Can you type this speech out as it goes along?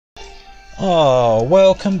Oh,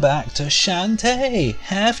 welcome back to Shantae,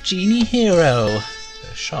 Half-Genie hero.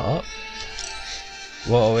 Shut up.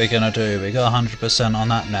 What are we gonna do? We got 100% on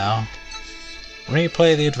that now.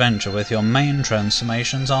 Replay the adventure with your main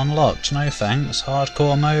transformations unlocked. No thanks.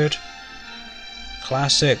 Hardcore mode.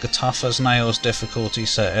 Classic tough as nails difficulty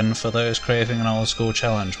setting for those craving an old school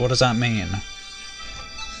challenge. What does that mean?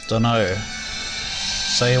 Dunno.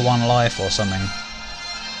 Say one life or something.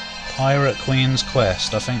 Pirate Queen's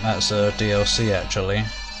Quest. I think that's a DLC actually.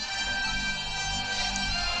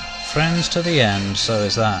 Friends to the end, so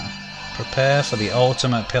is that. Prepare for the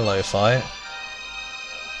ultimate pillow fight.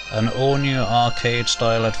 An all new arcade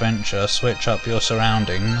style adventure, switch up your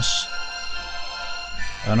surroundings.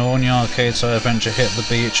 An all new arcade style adventure, hit the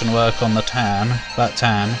beach and work on the tan.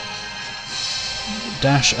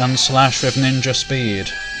 Dash and slash with ninja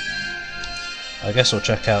speed. I guess we'll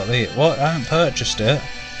check out the... What? I haven't purchased it.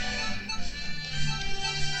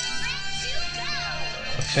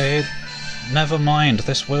 Okay, never mind,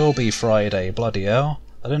 this will be Friday, bloody hell.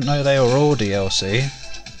 I didn't know they were all DLC.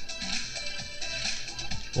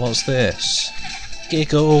 What's this?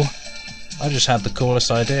 Giggle! I just had the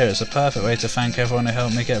coolest idea. It's a perfect way to thank everyone who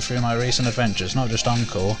helped me get through my recent adventures. Not just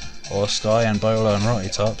Uncle, or Sky and Bolo and Rotty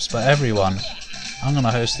Tops, but everyone. I'm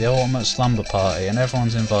gonna host the ultimate slumber party and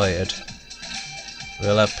everyone's invited.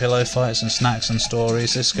 We'll have pillow fights and snacks and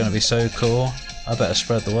stories. This is gonna be so cool. I better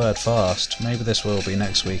spread the word fast. Maybe this will be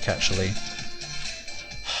next week actually.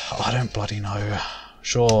 I don't bloody know.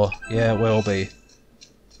 Sure, yeah it will be.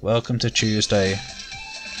 Welcome to Tuesday.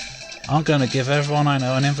 I'm gonna give everyone I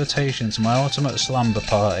know an invitation to my ultimate slumber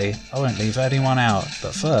party. I won't leave anyone out,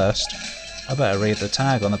 but first, I better read the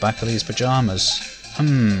tag on the back of these pyjamas.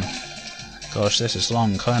 Gosh, this is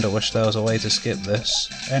long, kinda wish there was a way to skip this.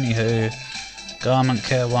 Anywho, Garment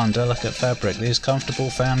Care 1, delicate fabric. These comfortable,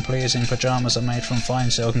 fan-pleasing pyjamas are made from fine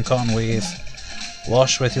silk and cotton weave.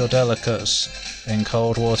 Wash with your delicates in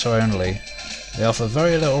cold water only. They offer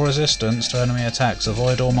very little resistance to enemy attacks.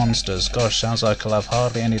 Avoid all monsters. Gosh, sounds like I'll have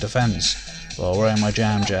hardly any defense while wearing my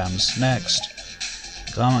jams. Next.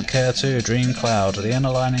 Garment Care 2, Dream Cloud. The inner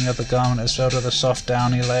lining of the garment is filled with a soft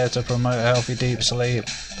downy layer to promote healthy deep sleep.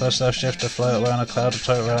 Plus they'll shift to float away on a cloud of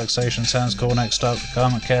total relaxation. Sounds cool. Next up,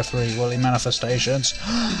 Garment Care 3, Woolly Manifestations.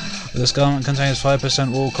 This garment contains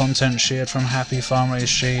 5% wool content sheared from happy farm-raised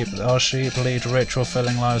sheep. Our sheep lead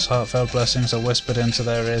ritual-filling lives. Heartfelt blessings are whispered into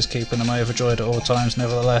their ears, keeping them overjoyed at all times.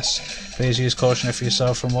 Nevertheless, please use caution if you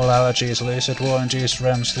suffer from wool allergies. Lucid wool-induced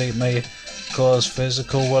REM sleep may cause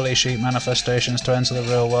physical woolly sheep manifestations to enter the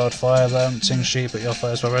real world. Fire bouncing sheep at your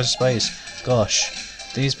first ever space.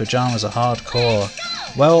 Gosh, these pyjamas are hardcore.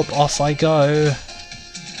 Well, off I go.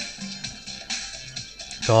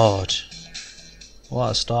 God,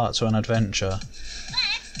 what a start to an adventure.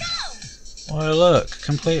 Oh look,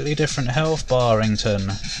 completely different health,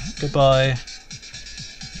 Barrington. Goodbye.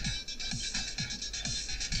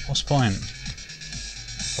 What's the point?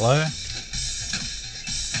 Hello?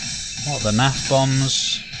 What, the naff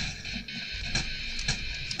bombs?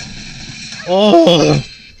 Oh!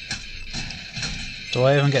 Do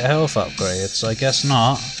I even get health upgrades? I guess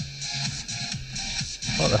not.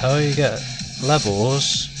 What the hell, you get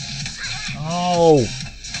levels? Oh!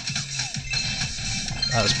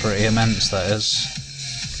 That's pretty immense, that is.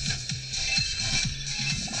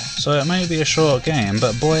 So it may be a short game,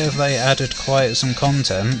 but boy have they added quite some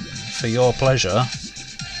content for your pleasure.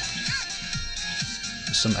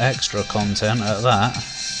 Some extra content at that.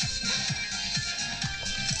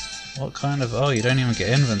 What kind of... Oh, you don't even get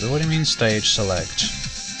inventory. What do you mean stage select?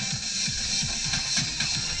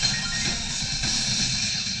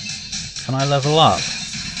 Can I level up?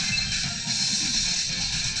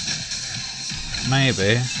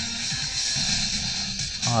 Maybe.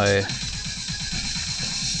 Hi.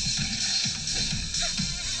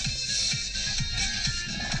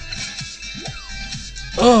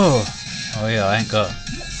 Oh! Oh yeah,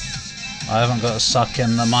 I haven't got to suck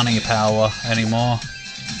in the money power anymore.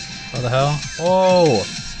 What the hell? Oh!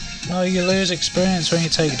 No, you lose experience when you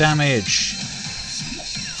take damage.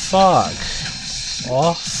 Fuck.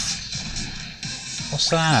 Off. What's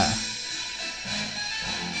that?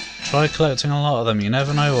 Try collecting a lot of them. You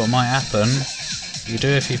never know what might happen. You do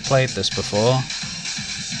if you've played this before.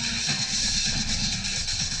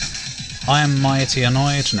 I am mighty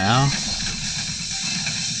annoyed now.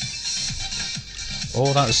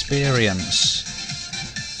 All that experience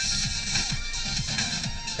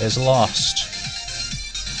is lost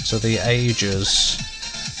to the ages.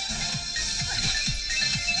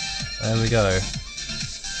 There we go.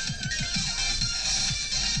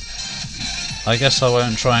 I guess I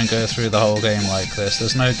won't try and go through the whole game like this.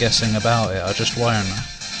 There's no guessing about it. I just won't.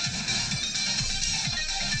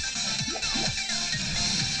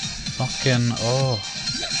 Fucking, oh.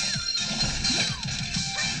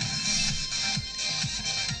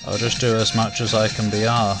 I'll just do as much as I can be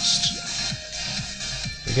asked.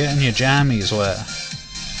 You're getting your jammies wet.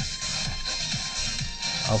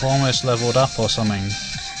 I've almost leveled up or something.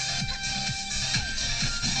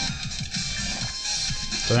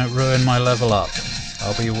 Don't ruin my level up.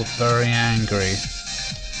 I'll be very angry.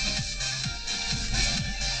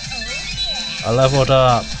 I leveled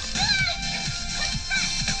up.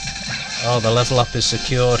 Oh, the level up is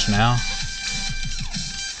secured now.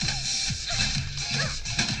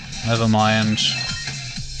 Never mind.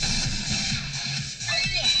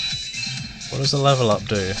 What does the level up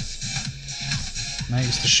do?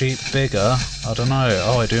 Makes the sheep bigger? I don't know.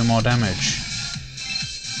 Oh, I do more damage.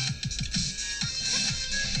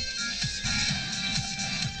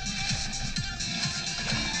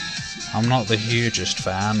 I'm not the hugest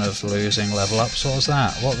fan of losing level ups. What was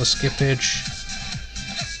that? What the skippage?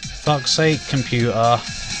 Fuck's sake, computer.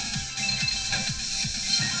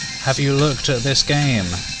 Have you looked at this game?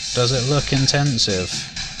 Does it look intensive?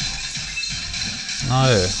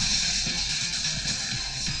 No.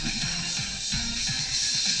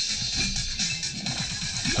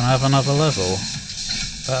 Can I have another level?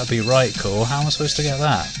 That'd be right cool. How am I supposed to get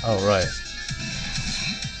that? Oh, right.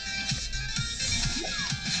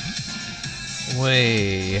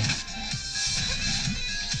 Whee.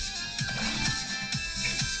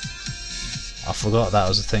 I forgot that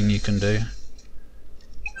was a thing you can do.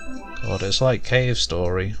 God, it's like Cave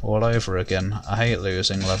Story all over again. I hate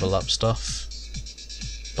losing level up stuff.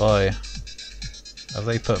 Bye. Have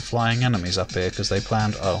they put flying enemies up here because they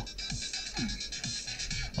planned... Oh.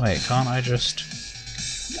 Wait, can't I just...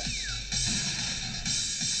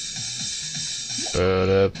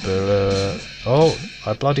 Oh,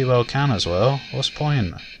 I bloody well can as well. What's the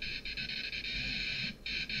point?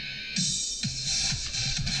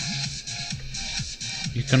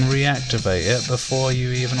 You can reactivate it before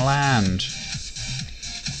you even land,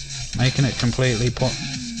 making it completely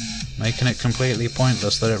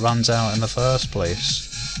pointless that it runs out in the first place.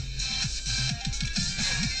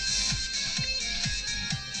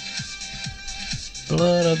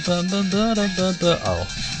 Oh.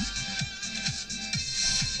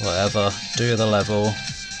 Whatever, do the level,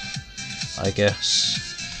 I guess.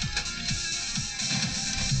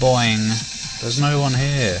 Boing. There's no one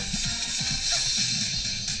here.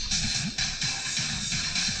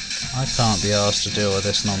 I can't be asked to deal with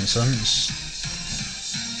this nonsense.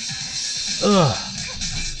 Ugh.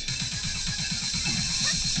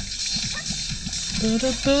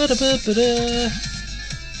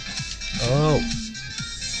 Oh.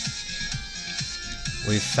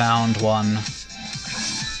 We've found one.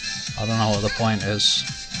 I don't know what the point is.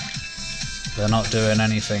 They're not doing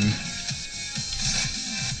anything.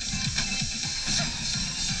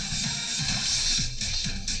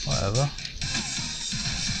 Whatever.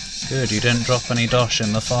 Good, you didn't drop any dosh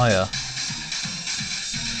in the fire.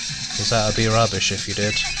 Because that would be rubbish if you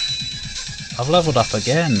did. I've leveled up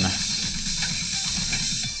again.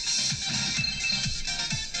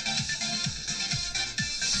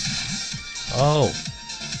 Oh.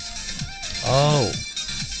 Oh.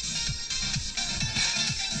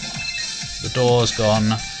 The door's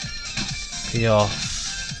gone. Pee off.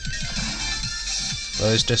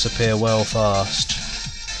 Those disappear well fast.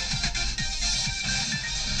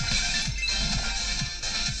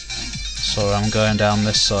 Sorry, I'm going down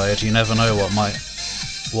this side. You never know what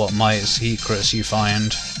might secrets you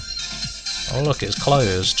find. Oh look, it's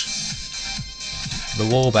closed. The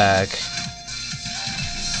wall bag.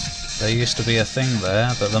 There used to be a thing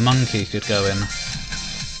there that the monkey could go in.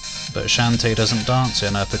 But Shantae doesn't dance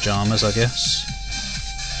in her pyjamas, I guess.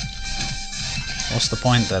 What's the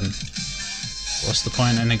point then? What's the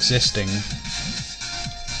point in existing?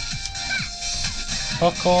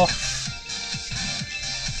 Fuck off!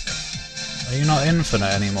 Are you not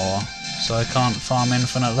infinite anymore? So I can't farm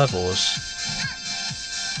infinite levels?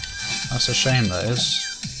 That's a shame, that is.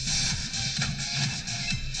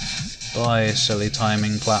 Bye, silly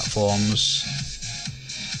timing platforms.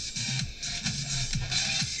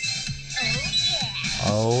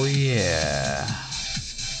 Oh yeah.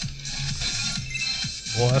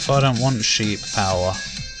 What if I don't want sheep power?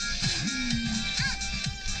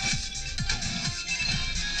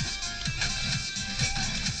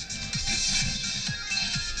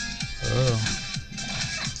 Oh.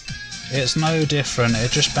 It's no different,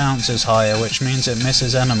 it just bounces higher, which means it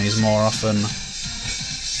misses enemies more often.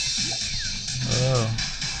 Oh.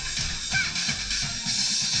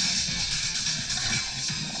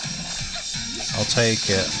 I'll take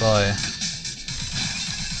it, bye.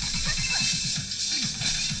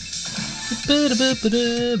 Do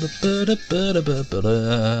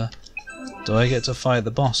I get to fight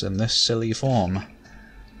the boss in this silly form?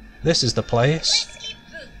 This is the place.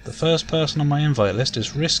 The first person on my invite list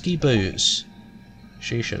is Risky Boots.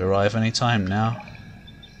 She should arrive any time now.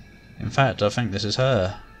 In fact, I think this is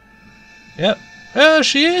her. Yep. There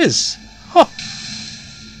she is! Huh.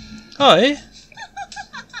 Hi.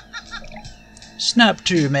 Snap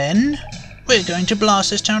to, men. We're going to blast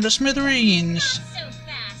this town to smithereens.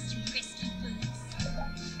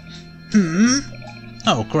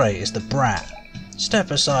 Oh great, it's the brat.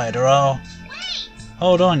 Step aside or I'll...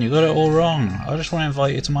 Hold on, you got it all wrong. I just want to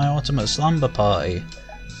invite you to my ultimate slumber party.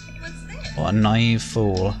 What's this? What a naive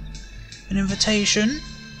fool. An invitation?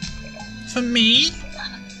 For me?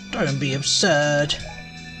 Don't be absurd.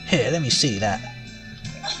 Here, let me see that.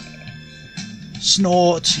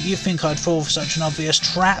 Snort, you think I'd fall for such an obvious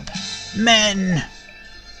trap? Men!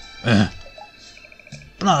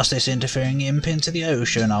 Blast this interfering imp into the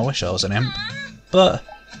ocean. I wish I was an imp. But...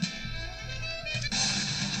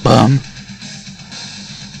 Bum!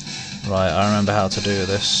 Right, I remember how to do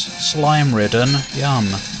this. Slime ridden, yum.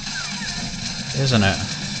 Isn't it?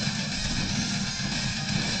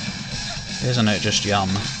 Isn't it just yum?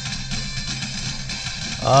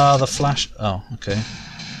 Ah, the flash... Oh, okay.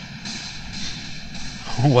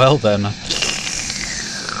 Well then.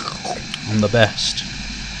 I'm the best.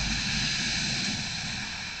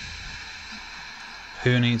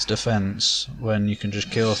 Who needs defense when you can just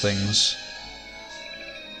kill things?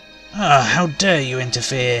 Ah, how dare you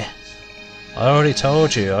interfere! I already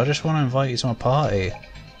told you, I just want to invite you to my party.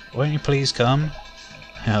 Won't you please come?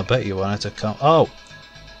 Yeah, I bet you wanted to come. Oh!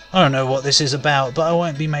 I don't know what this is about, but I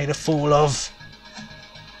won't be made a fool of.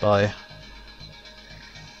 Bye.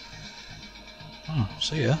 Oh,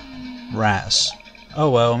 see ya. Rats. Oh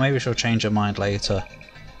well, maybe she'll change her mind later.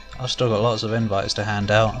 I've still got lots of invites to hand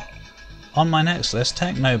out. On my next list,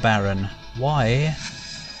 Techno Baron. Why?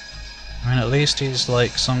 I mean, at least he's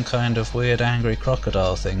like some kind of weird angry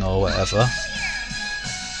crocodile thing or whatever.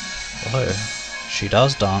 Oh, she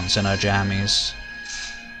does dance in her jammies.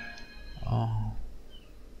 Oh.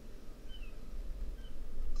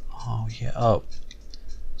 Oh yeah, oh.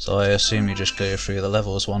 So I assume you just go through the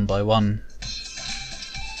levels one by one.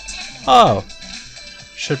 Oh!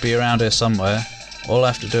 Should be around here somewhere. All I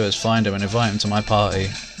have to do is find him and invite him to my party.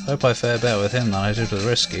 Hope I fare better with him than I did with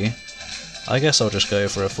Risky. I guess I'll just go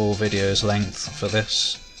for a full video's length for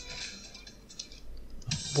this.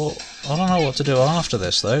 Well, I don't know what to do after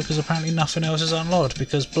this though, because apparently nothing else is unlocked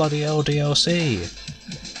because bloody LDLC.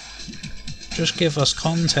 Just give us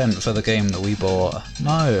content for the game that we bought.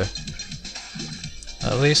 No.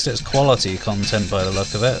 At least it's quality content by the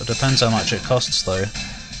look of it. Depends how much it costs though.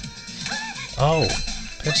 Oh,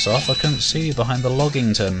 piss off, I couldn't see you behind the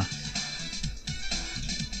Loggington.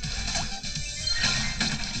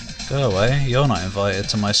 Go away, you're not invited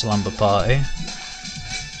to my slumber party.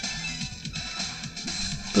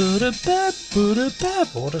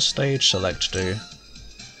 What does stage select do?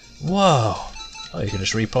 Whoa! Oh, you can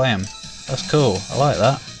just replay him. That's cool, I like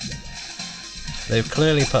that. They've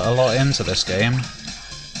clearly put a lot into this game.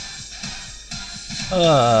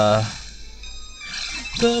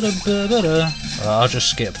 I'll just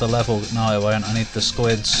skip the level. No, I won't. I need the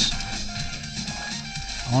squids.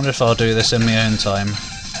 I wonder if I'll do this in my own time.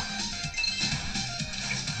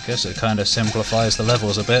 I guess it kind of simplifies the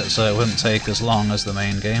levels a bit, so it wouldn't take as long as the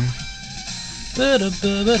main game.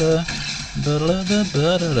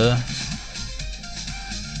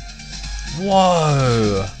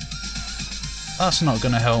 Whoa! That's not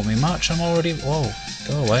going to help me much. I'm already... Whoa,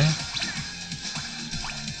 go away.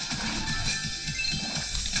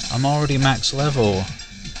 I'm already max level.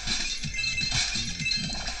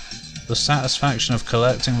 The satisfaction of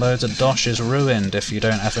collecting loads of dosh is ruined if you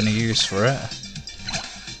don't have any use for it.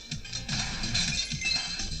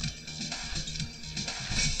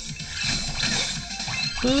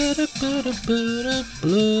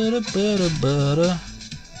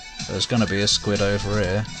 There's gonna be a squid over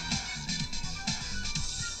here.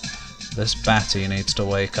 This batty needs to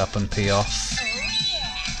wake up and pee off.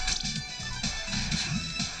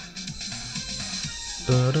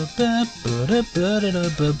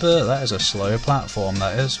 That is a slow platform,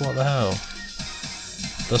 that is. What the hell?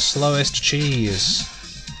 The slowest cheese.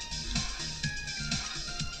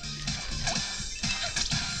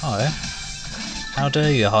 Hi. How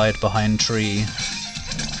dare you hide behind tree?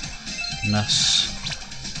 Ness.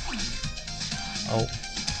 Oh.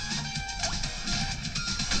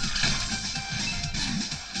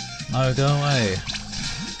 No, go away.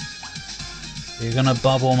 You're gonna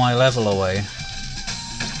bubble my level away.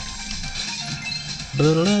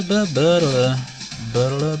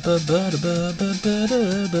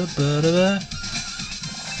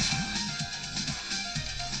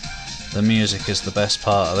 The music is the best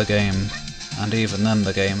part of the game, and even then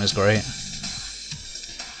the game is great.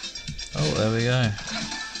 Oh, there we go.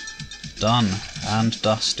 Done and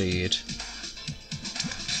dustied.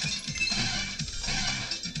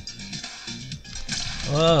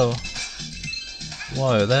 Whoa.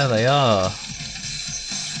 Whoa, there they are.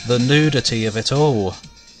 The nudity of it all.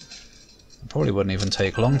 It probably wouldn't even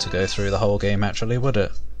take long to go through the whole game actually, would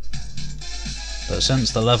it? But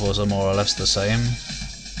since the levels are more or less the same,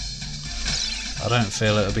 I don't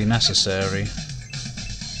feel it would be necessary.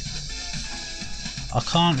 I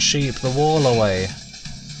can't sheep the wall away.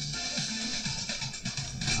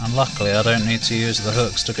 And luckily I don't need to use the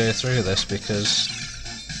hooks to go through this because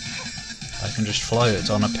I can just float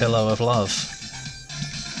on a pillow of love.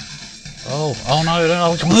 Oh no,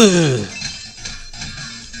 no.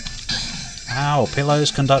 Ow, pillows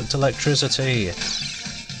conduct electricity.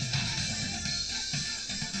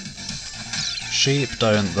 Sheep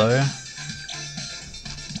don't though.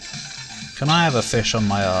 Can I have a fish on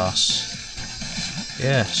my arse?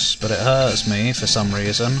 Yes, but it hurts me for some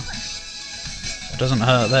reason. It doesn't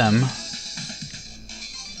hurt them.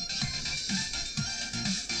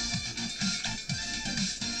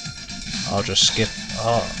 I'll just skip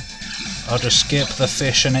the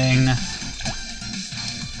fissioning.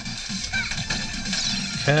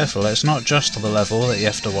 Careful, it's not just the level that you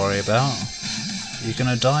have to worry about. You're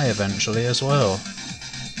gonna die eventually as well.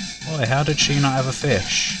 Boy, how did she not have a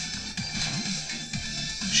fish?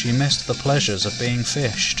 She missed the pleasures of being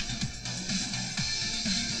fished.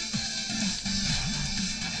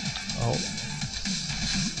 Oh.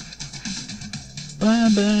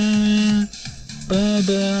 Ba-ba,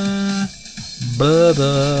 ba-ba,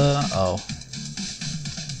 ba-ba. Oh.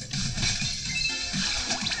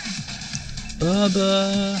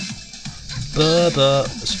 Ba-ba, ba-ba.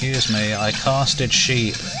 Excuse me, I casted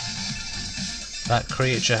sheep. That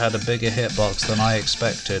creature had a bigger hitbox than I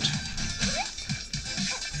expected.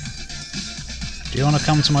 Do you want to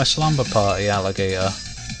come to my slumber party, alligator?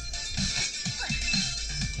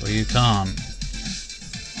 Well, you can't.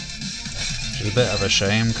 Which is a bit of a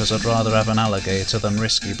shame, because I'd rather have an alligator than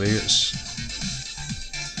Risky Boots.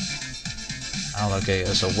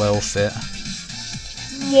 Alligators are well fit.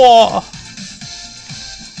 What?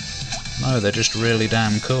 No, they're just really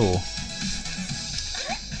damn cool.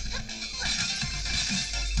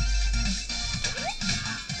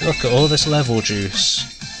 Look at all this level juice.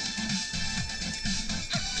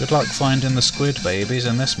 Good luck finding the squid babies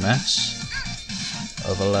in this mess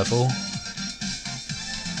of a level.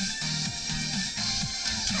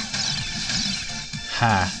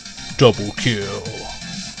 Ha! Double kill!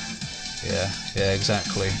 Yeah,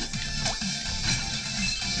 exactly.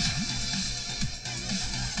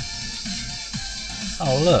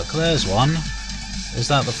 Oh look, there's one. Is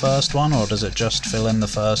that the first one, or does it just fill in the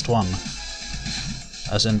first one?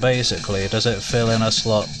 As in, basically, does it fill in a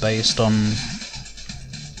slot based on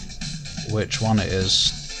which one it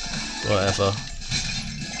is? Whatever.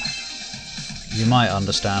 You might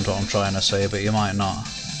understand what I'm trying to say, but you might not.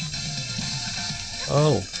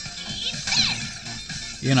 Oh.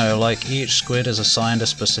 You know, like each squid is assigned a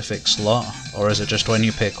specific slot, or is it just when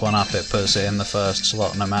you pick one up it puts it in the first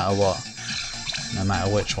slot no matter what? No matter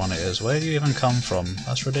which one it is. Where do you even come from?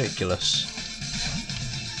 That's ridiculous.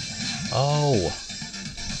 Oh.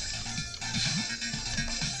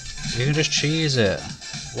 You can just cheese it.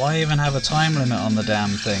 Why even have a time limit on the damn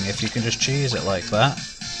thing if you can just cheese it like that?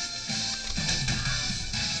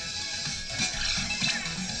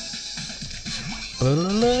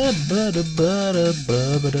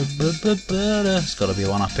 There's gotta be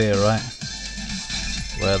one up here, right?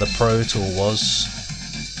 Where the Pro Tool was.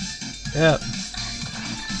 Yep.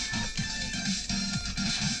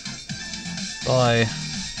 Bye.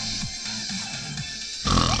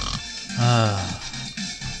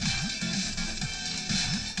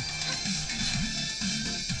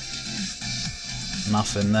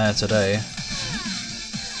 Nothing there today.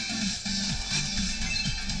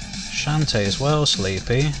 Shantae is well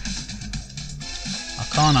sleepy. I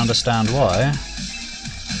can't understand why.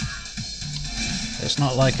 It's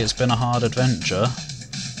not like it's been a hard adventure.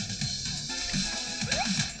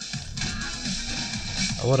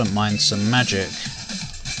 I wouldn't mind some magic.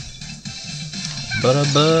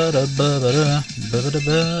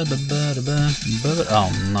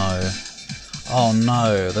 Oh no. Oh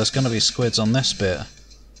no, there's gonna be squids on this bit.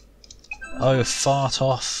 Oh, fart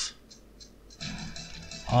off.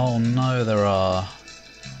 Oh no, there are.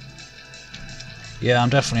 Yeah, I'm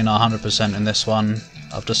definitely not 100% in this one.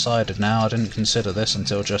 I've decided now, I didn't consider this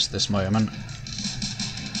until just this moment.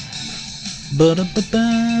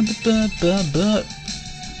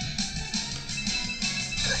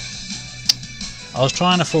 I was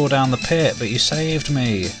trying to fall down the pit, but you saved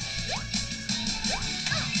me.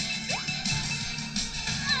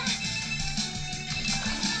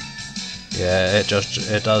 Yeah,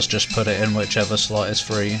 it does just put it in whichever slot is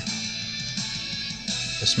free.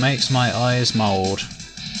 This makes my eyes mould.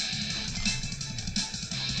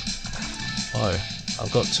 Oh,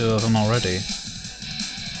 I've got 2 of them already.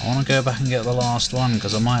 I want to go back and get the last one,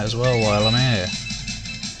 because I might as well while I'm here.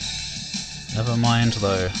 Never mind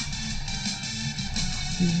though.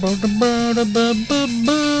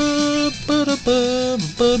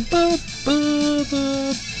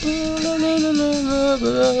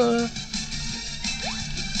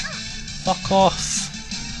 Fuck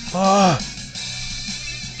off! Ah.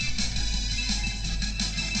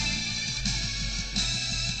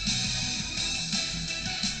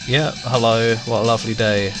 Yep, hello, what a lovely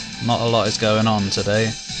day. Not a lot is going on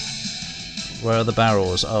today. Where are the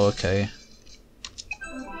barrels? Oh, okay.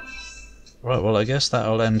 Right, well I guess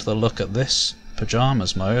that'll end the look at this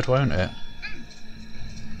pyjamas mode, won't it?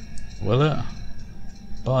 Will it?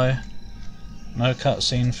 Bye. No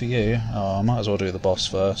cutscene for you. Oh, I might as well do the boss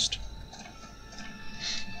first.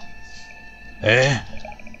 Eh?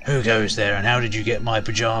 Who goes there and how did you get my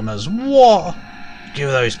pyjamas? What? Give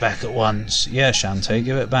those back at once. Yeah, Shantae,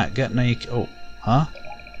 give it back. Get naked. Oh, huh?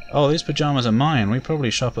 Oh, these pyjamas are mine. We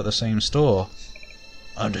probably shop at the same store.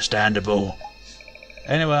 Understandable.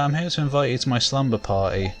 Anyway, I'm here to invite you to my slumber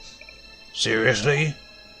party. Seriously?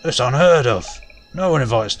 That's unheard of. No one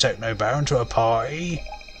invites Techno Baron to a party.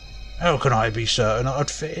 How can I be certain I'd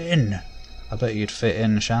fit in? I bet you'd fit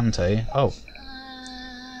in, Shantae. Oh.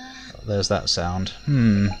 There's that sound.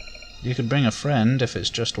 You could bring a friend if it's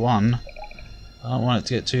just one. I don't want it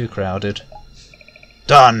to get too crowded.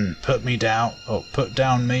 Done! Put me down. Oh, put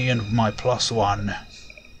down me and my +1.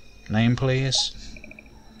 Name, please?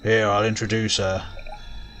 Here, I'll introduce her.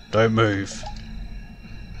 Don't move.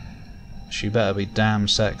 She better be damn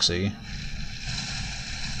sexy.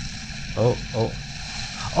 Oh, oh.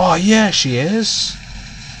 Oh, yeah, she is!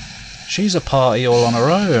 She's a party all on her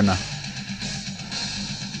own.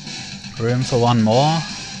 Room for one more?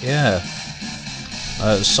 Yeah.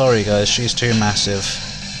 Sorry guys, she's too massive.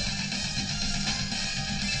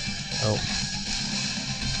 Oh.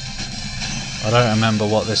 I don't remember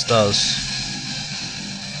what this does.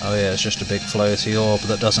 Oh yeah, it's just a big floaty orb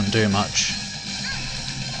that doesn't do much.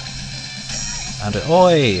 And it—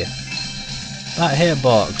 oi! That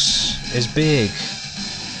hitbox is big.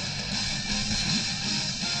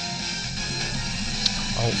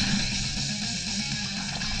 Oh.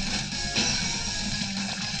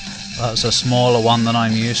 That's a smaller one than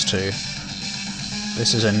I'm used to.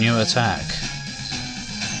 This is a new attack.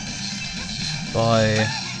 By—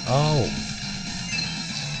 oh!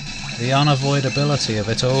 The unavoidability of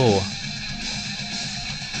it all.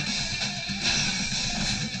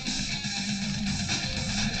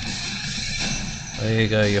 There you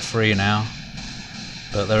go, you're free now.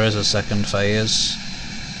 But there is a second phase.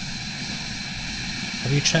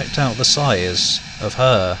 Have you checked out the size of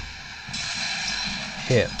her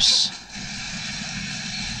hips?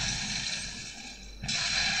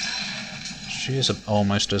 She is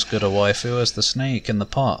almost as good a waifu as the snake in the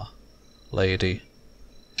pot lady.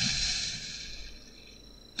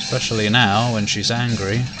 Especially now when she's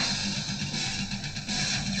angry.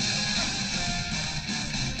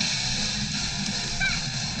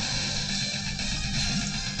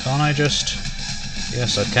 Can't I just—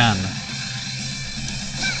 yes, I can.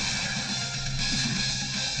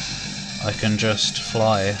 I can just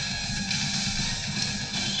fly.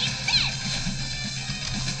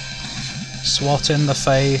 Swat in the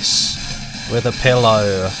face with a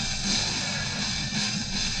pillow.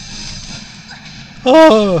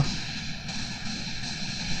 Oh!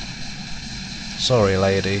 Sorry,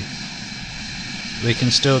 lady. We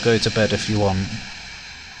can still go to bed if you want.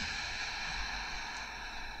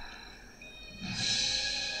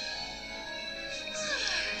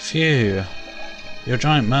 Phew. Your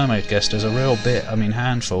giant mermaid guest is a real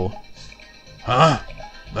handful. Huh?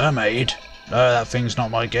 Mermaid? No, that thing's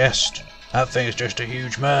not my guest. That thing's just a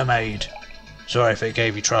huge mermaid. Sorry if it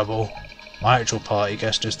gave you trouble. My actual party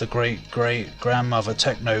guest is the great-great-grandmother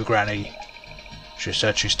Techno Granny. She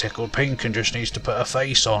said she's tickled pink and just needs to put her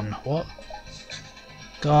face on. What?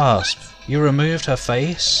 Gasp. You removed her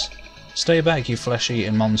face? Stay back, you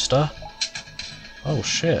flesh-eating monster. Oh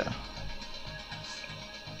shit.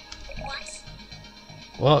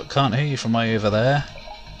 What? Can't hear you from way over there.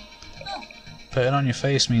 Putting on your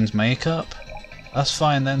face means makeup? That's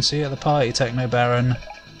fine then, see you at the party, Techno Baron.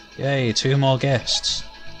 Yay, 2 more guests.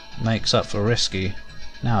 makes up for Risky.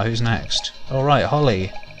 Now, who's next? Alright,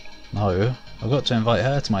 Holly. No, I've got to invite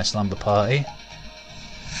her to my slumber party.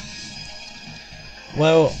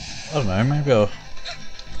 Well, I don't know, maybe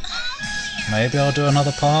I'll do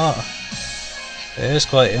another part. It is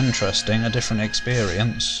quite interesting, a different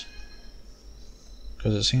experience.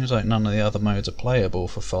 Because it seems like none of the other modes are playable,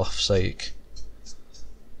 for fuck's sake.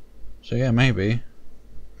 So yeah, maybe.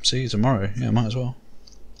 See you tomorrow. Yeah, might as well.